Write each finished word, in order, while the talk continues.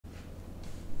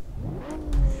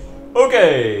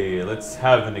Okay, let's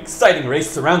have an exciting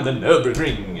race around the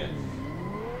Nurburgring.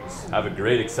 Let's have a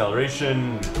great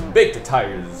acceleration, bake the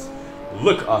tires,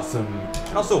 look awesome,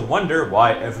 and also wonder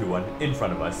why everyone in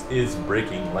front of us is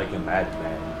braking like a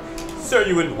madman. Sir,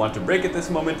 you wouldn't want to brake at this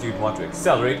moment, you'd want to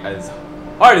accelerate as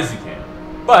hard as you can.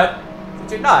 But,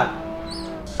 since you're not,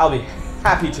 I'll be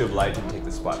happy to oblige and take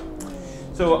the spot.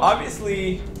 So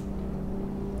obviously,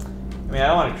 I mean, I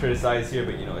don't want to criticize here,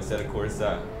 but you know, Assetto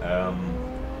Corsa,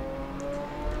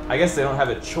 I guess they don't have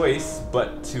a choice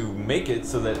but to make it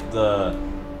so that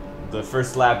the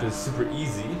first lap is super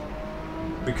easy,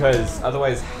 because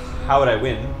otherwise how would I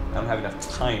win? I don't have enough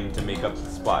time to make up the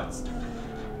spots.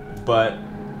 But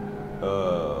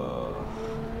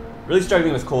really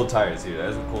struggling with cold tires here.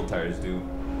 That's what cold tires do.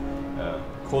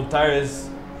 Cold tires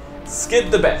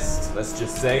skid the best, let's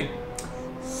just say.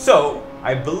 So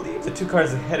I believe the two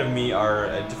cars ahead of me are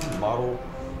a different model,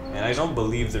 and I don't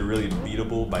believe they're really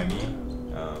beatable by me.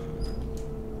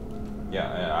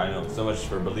 Yeah, I know, so much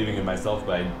for believing in myself,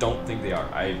 but I don't think they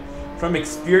are. From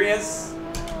experience,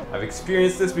 I've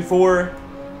experienced this before,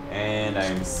 and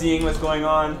I'm seeing what's going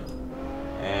on,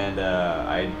 and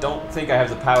I don't think I have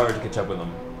the power to catch up with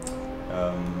them.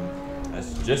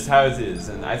 That's just how it is,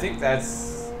 and I think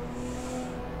that's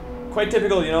quite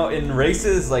typical, you know, in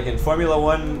races, like in Formula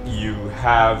 1, you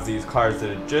have these cars that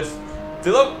are just,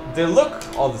 they look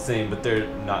all the same, but they're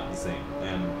not the same,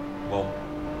 and, well,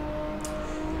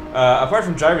 apart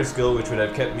from driver skill, which would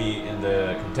have kept me in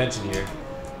the contention here,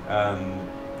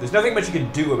 there's nothing much you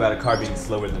can do about a car being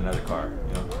slower than another car,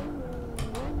 you know.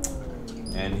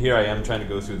 And here I am trying to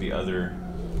go through the other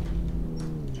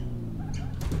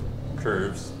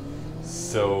curves,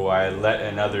 so I let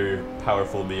another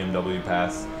powerful BMW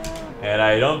pass, and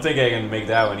I don't think I can make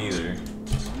that one either.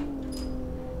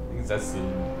 I think that's the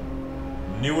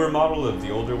newer model of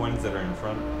the older ones that are in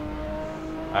front.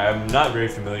 I'm not very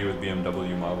familiar with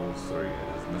BMW models. Sorry,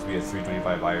 it must be a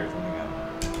 325i or something.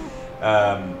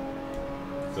 I don't know.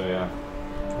 So yeah,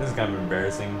 this is kind of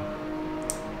embarrassing.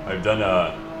 I've done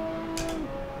a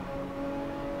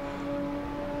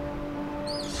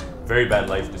very bad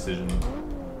life decision,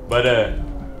 but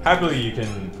happily you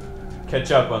can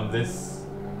catch up on this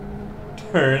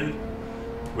turn,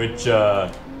 which yeah,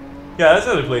 that's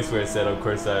another place where I said, of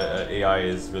course, AI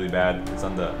is really bad. It's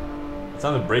on the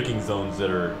braking zones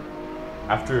that are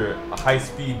after a high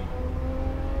speed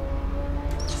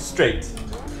straight.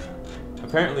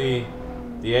 Apparently,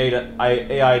 the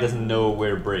AI doesn't know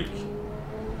where to brake,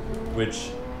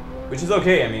 which is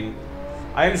okay. I mean,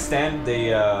 I understand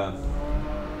they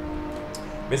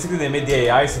basically they made the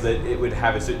AI so that it would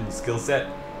have a certain skill set,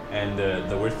 and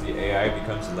the worse the AI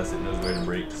becomes, the less it knows where to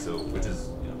brake. So, which is,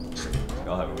 you know, we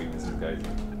all have our weaknesses, guys.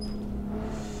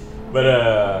 But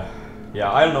yeah,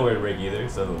 I don't know where to brake either,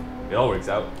 so it all works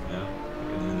out, you know. At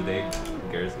the end of the day, who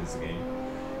cares? It's a game.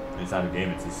 It's not a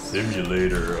game, it's a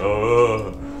simulator.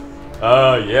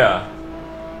 Yeah.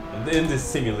 And in this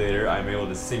simulator, I'm able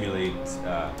to simulate,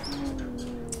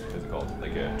 what's it called?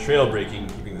 Like a trail braking,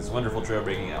 keeping this wonderful trail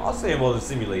braking. And also I'm able to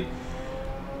simulate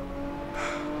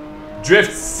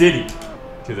Drift City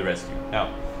to the rescue.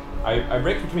 Now, I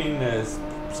brake between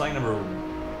slide number,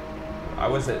 I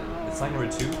was at slide number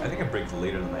 2. I think I braked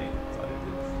later than I thought I did.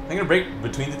 I'm gonna brake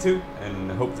between the two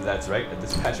and hope that that's right at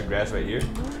this patch of grass right here.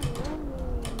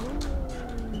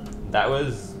 That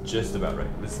was just about right.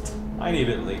 It was a tiny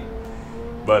bit late.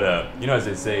 But, you know, as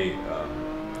they say, you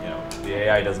know, the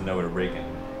AI doesn't know where to brake in.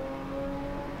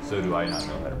 So do I not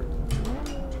know how to brake.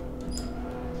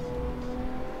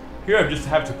 Here I just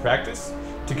have to practice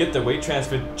to get the weight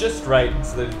transfer just right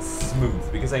so that it's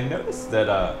smooth. Because I noticed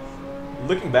that,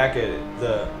 looking back at it,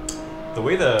 the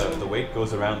way the weight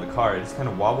goes around the car, it just kind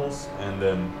of wobbles and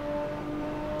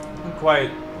doesn't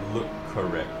quite look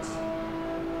correct.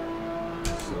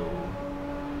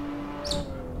 So,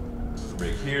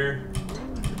 brake here,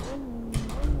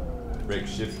 brake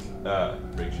shift,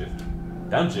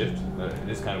 downshift. It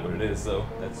is kind of what it is, so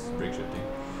that's brake shifting.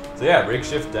 So yeah, brake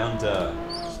shift down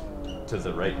to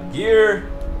the right gear,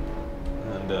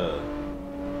 and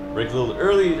brake a little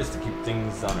early just to keep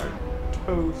things on our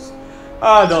toes.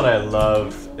 Ah, don't I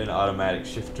love an automatic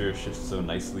shifter? Shifts so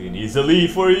nicely and easily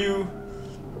for you.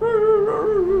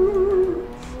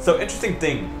 So, interesting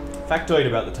thing, factoid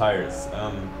about the tires.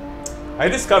 I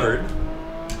discovered,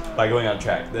 by going on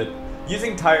track, that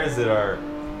using tires that are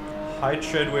high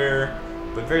tread wear,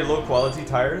 but very low quality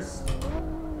tires,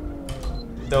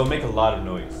 they'll make a lot of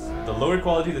noise. The lower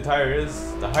quality the tire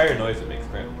is, the higher noise it makes,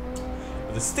 apparently.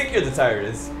 But the stickier the tire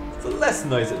is, the less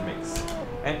noise it makes.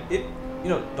 And it, you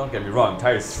know, don't get me wrong,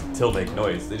 tires still make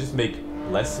noise. They just make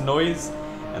less noise,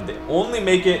 and they only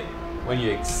make it when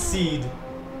you exceed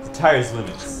the tire's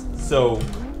limits. So,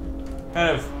 kind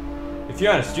of, if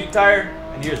you're on a street tire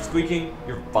and you hear it squeaking,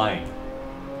 you're fine.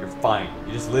 You're fine.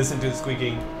 You just listen to the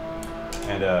squeaking,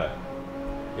 and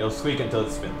it'll squeak until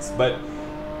it spins. But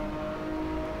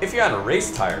if you're on a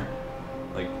race tire,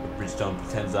 like a Bridgestone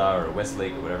Potenza or a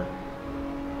Westlake or whatever,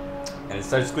 and it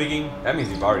starts squeaking, that means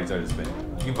you've already started spinning.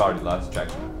 You've already lost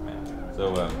traction, man.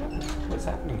 So, what's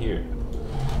happening here?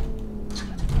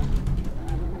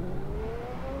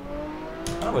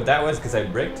 I don't know what that was, because I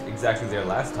braked exactly there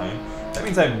last time. That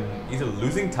means I'm either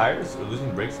losing tires or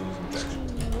losing brakes or losing traction.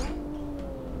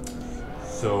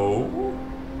 So,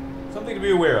 something to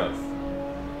be aware of.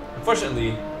 Unfortunately,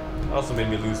 it also made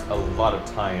me lose a lot of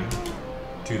time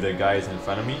to the guys in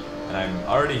front of me, and I'm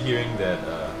already hearing that,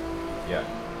 yeah.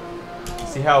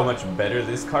 See how much better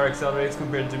this car accelerates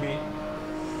compared to me?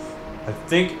 I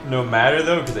think no matter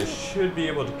though, because I should be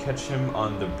able to catch him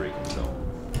on the braking zone.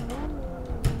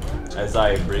 As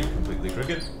I brake completely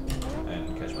crooked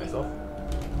and catch myself.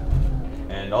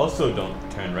 And also don't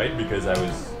turn right because I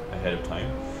was ahead of time.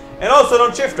 And also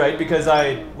don't shift right because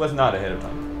I was not ahead of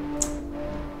time.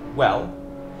 Well,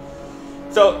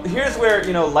 so here's where,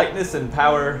 you know, lightness and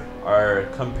power are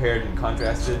compared and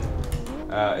contrasted.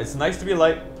 It's nice to be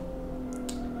light,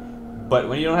 but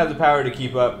when you don't have the power to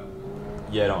keep up,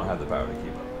 you don't have the power to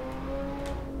keep up.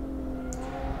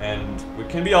 And what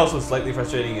can be also slightly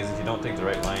frustrating is if you don't take the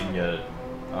right line, you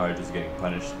are just getting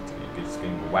punished. You're just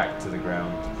getting whacked to the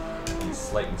ground. Any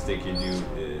slight mistake you do,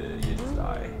 you just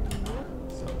die.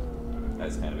 So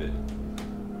that's kind of it.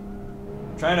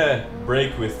 I'm trying to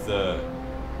brake with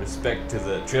respect to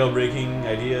the trail braking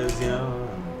ideas, you know,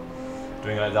 and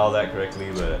doing all that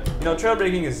correctly. But you know, trail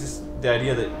braking is just the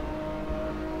idea that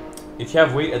if you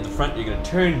have weight at the front, you're going to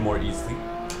turn more easily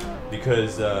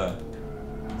because the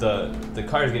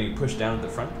car is getting pushed down at the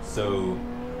front, so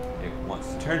it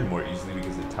wants to turn more easily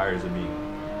because the tires are being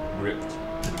gripped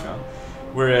to the ground.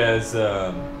 Whereas,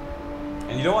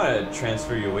 and you don't want to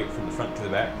transfer your weight from the front to the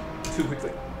back too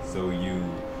quickly, so you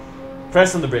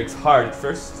press on the brakes hard at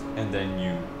first, and then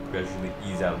you gradually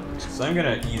ease out of the brakes. So I'm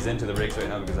going to ease into the brakes right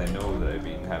now because I know that I've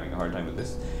been having a hard time with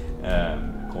this.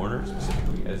 Corner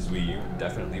specifically, as we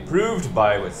definitely proved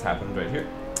by what's happened right here.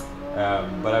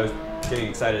 But I was getting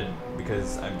excited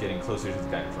because I'm getting closer to the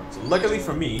guy in front. So luckily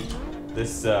for me,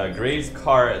 this Gray's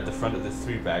car at the front of this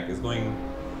 3-pack is going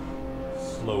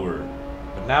slower.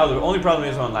 But now the only problem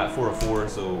is we're on lap 404,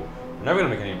 so we're never going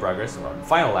to make any progress. We're on the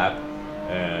final lap,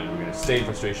 and we're going to stay in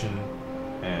frustration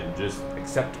and just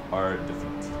accept our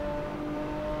defeat.